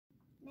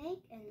Meg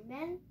and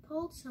Ben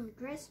pulled some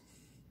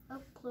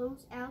dress-up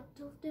clothes out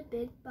of the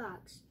big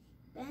box.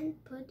 Ben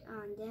put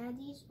on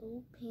Daddy's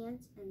old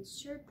pants and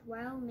shirt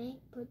while Meg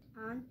put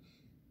on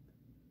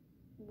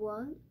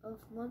one of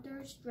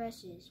Mother's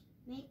dresses.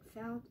 Meg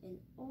found an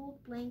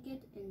old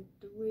blanket and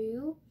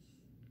threw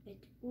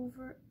it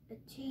over a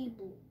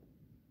table.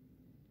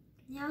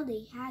 Now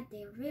they had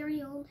their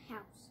very own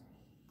house.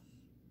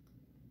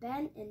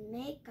 Ben and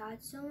Meg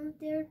got some of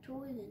their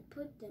toys and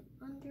put them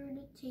under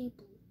the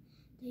table.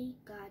 They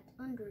got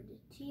under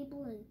the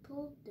table and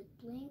pulled the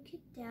blanket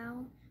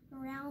down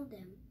around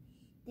them.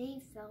 They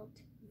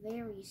felt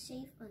very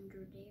safe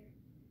under there.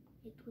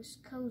 It was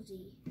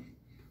cozy.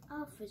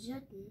 All of a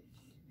sudden,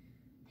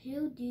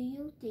 who do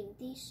you think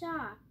they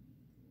saw?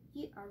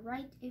 You are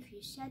right if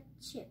you said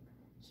Chip.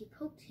 He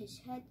poked his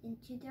head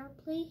into their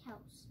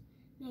playhouse.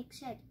 Meg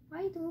said,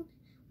 "Why don't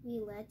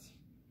we let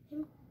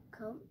him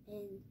come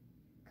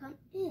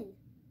in,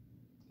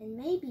 and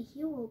maybe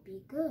he will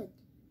be good."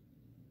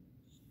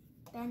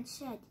 Ben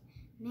said,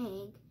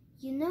 "Meg,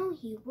 you know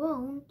he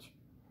won't."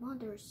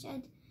 Mother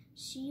said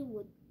she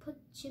would put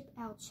Chip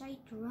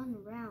outside to run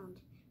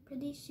around.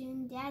 Pretty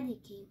soon Daddy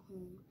came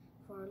home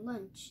for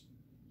lunch.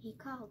 He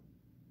called,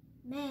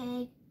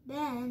 "Meg,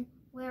 Ben,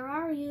 where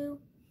are you?"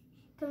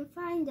 "Come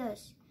find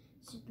us,"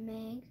 said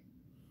Meg.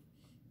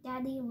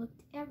 Daddy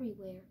looked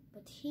everywhere,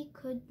 but he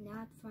could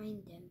not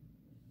find them.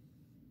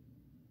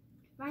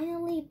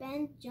 Finally,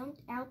 Ben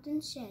jumped out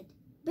and said,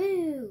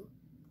 "Boo!"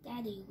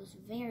 Daddy was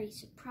very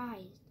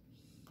surprised.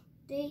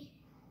 They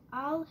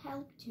all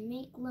helped to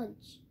make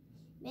lunch.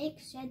 Meg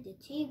set the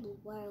table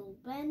while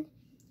Ben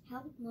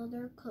helped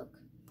Mother cook.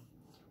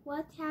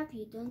 "What have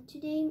you done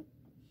today,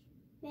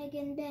 Meg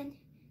and Ben?"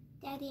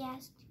 Daddy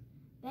asked.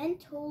 Ben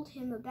told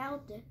him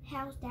about the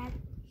house that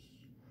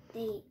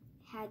they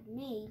had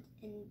made,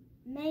 and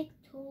Meg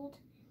told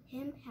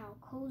him how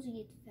cozy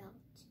it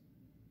felt.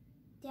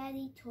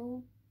 Daddy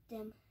told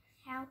them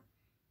how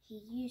he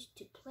used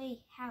to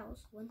play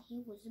house when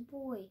he was a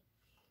boy.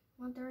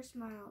 Mother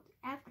smiled.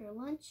 After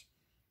lunch,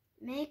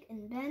 Meg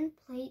and Ben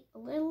played a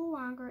little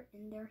longer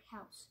in their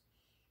house,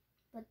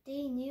 but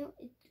they knew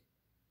it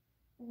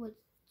would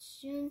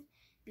soon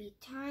be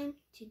time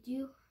to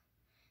do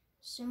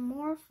some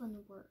more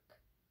fun work.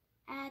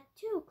 At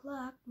 2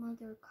 o'clock,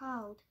 Mother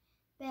called,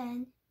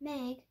 "Ben,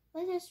 Meg,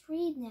 let us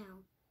read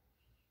now."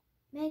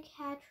 Meg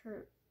had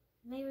her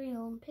very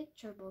own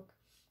picture book,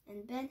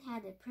 and Ben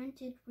had a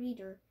printed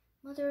reader.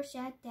 Mother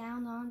sat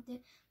down on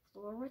the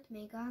floor with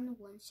Meg on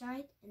one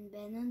side and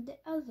Ben on the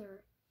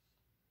other.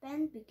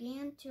 Ben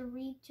began to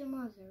read to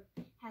Mother.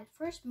 At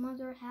first,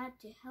 Mother had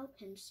to help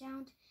him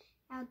sound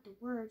out the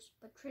words,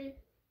 but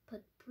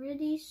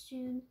pretty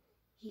soon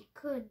he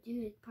could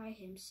do it by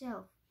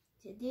himself.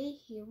 Today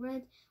he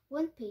read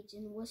one page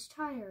and was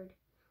tired.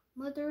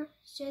 Mother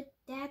said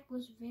that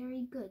was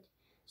very good.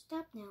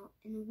 "Stop now,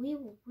 and we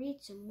will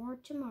read some more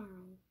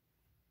tomorrow."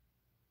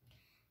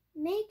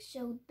 Meg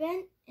showed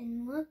Ben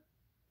and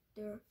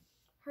Mother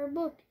her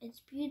book. "It's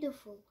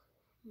beautiful,"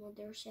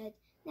 Mother said.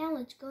 "Now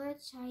let's go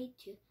outside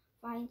to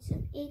find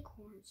some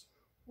acorns."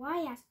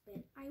 "Why?" asked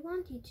Ben. "I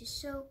want you to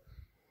show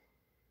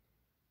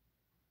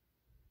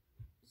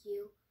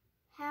you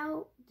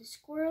how the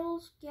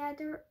squirrels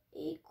gather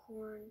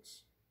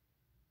acorns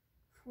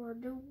for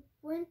the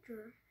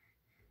winter,"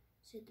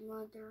 said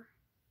Mother.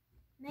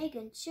 Meg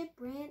and Chip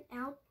ran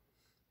out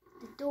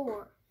the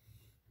door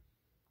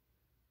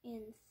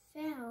and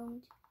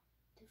found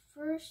the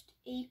first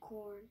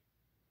acorn.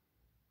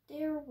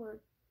 There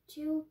were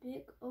 2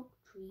 big oak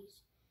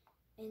trees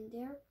in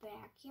their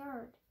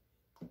backyard.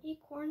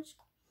 Acorns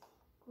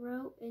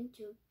grow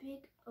into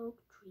big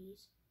oak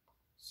trees.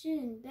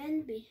 Soon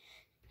Ben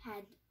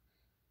had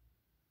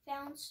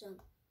found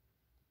some.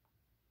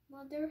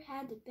 Mother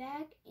had a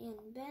bag,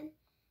 and Ben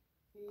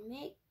and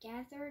Meg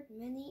gathered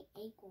many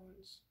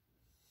acorns.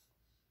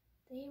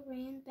 They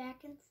ran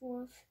back and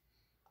forth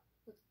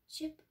with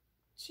Chip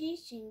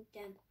chasing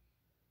them,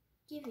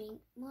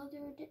 giving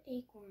Mother the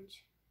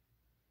acorns.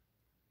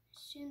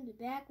 Soon the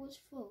bag was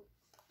full.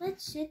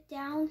 "Let's sit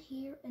down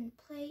here and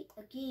play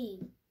a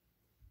game,"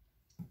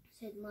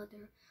 said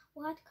Mother.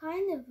 "What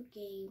kind of a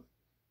game?"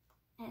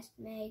 asked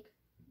Meg.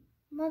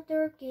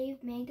 Mother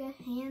gave Meg a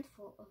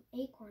handful of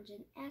acorns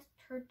and asked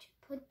her to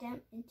put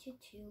them into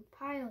 2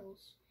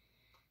 piles.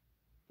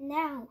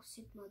 "Now,"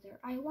 said Mother,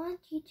 "I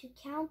want you to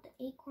count the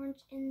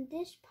acorns in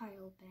this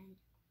pile, Ben."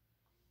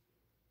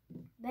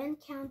 Ben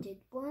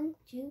counted 1,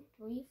 2,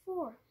 3,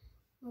 4.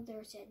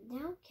 Mother said,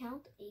 "Now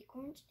count the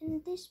acorns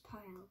in this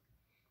pile."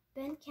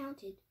 Ben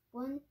counted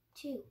 1,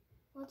 2.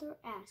 Mother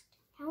asked,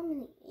 "How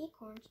many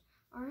acorns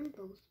are in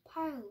both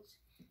piles?"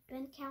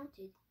 Ben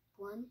counted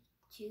 1,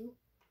 2,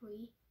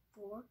 3,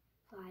 4,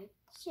 5,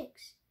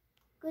 6.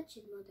 "Good,"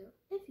 said Mother.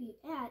 "If you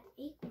add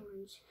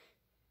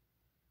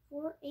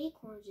 4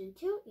 acorns and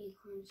 2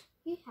 acorns,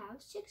 you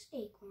have 6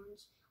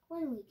 acorns.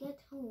 When we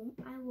get home,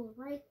 I will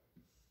write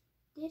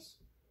this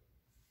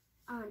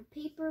on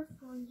paper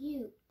for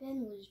you."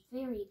 Ben was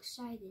very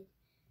excited.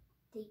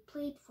 They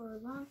played for a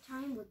long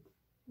time with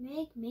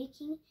Meg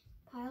making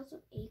piles of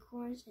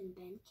acorns and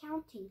Ben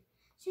counting.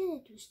 Soon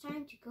it was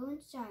time to go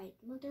inside.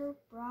 Mother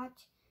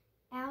brought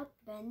out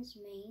Ben's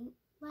main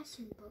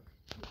lesson book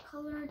and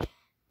colored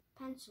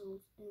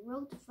pencils and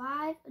wrote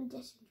 5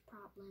 additional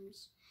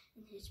problems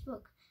in his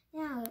book.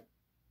 Now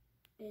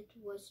it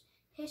was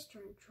his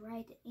turn to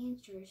write the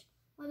answers.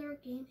 Mother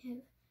gave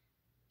him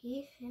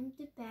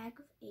the bag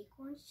of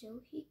acorns so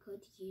he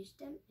could use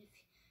them if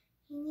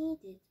he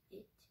needed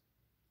it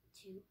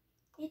to.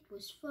 It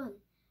was fun.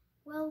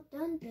 Well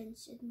done, Ben,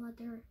 said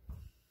Mother.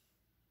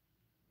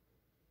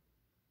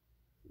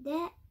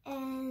 The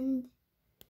end.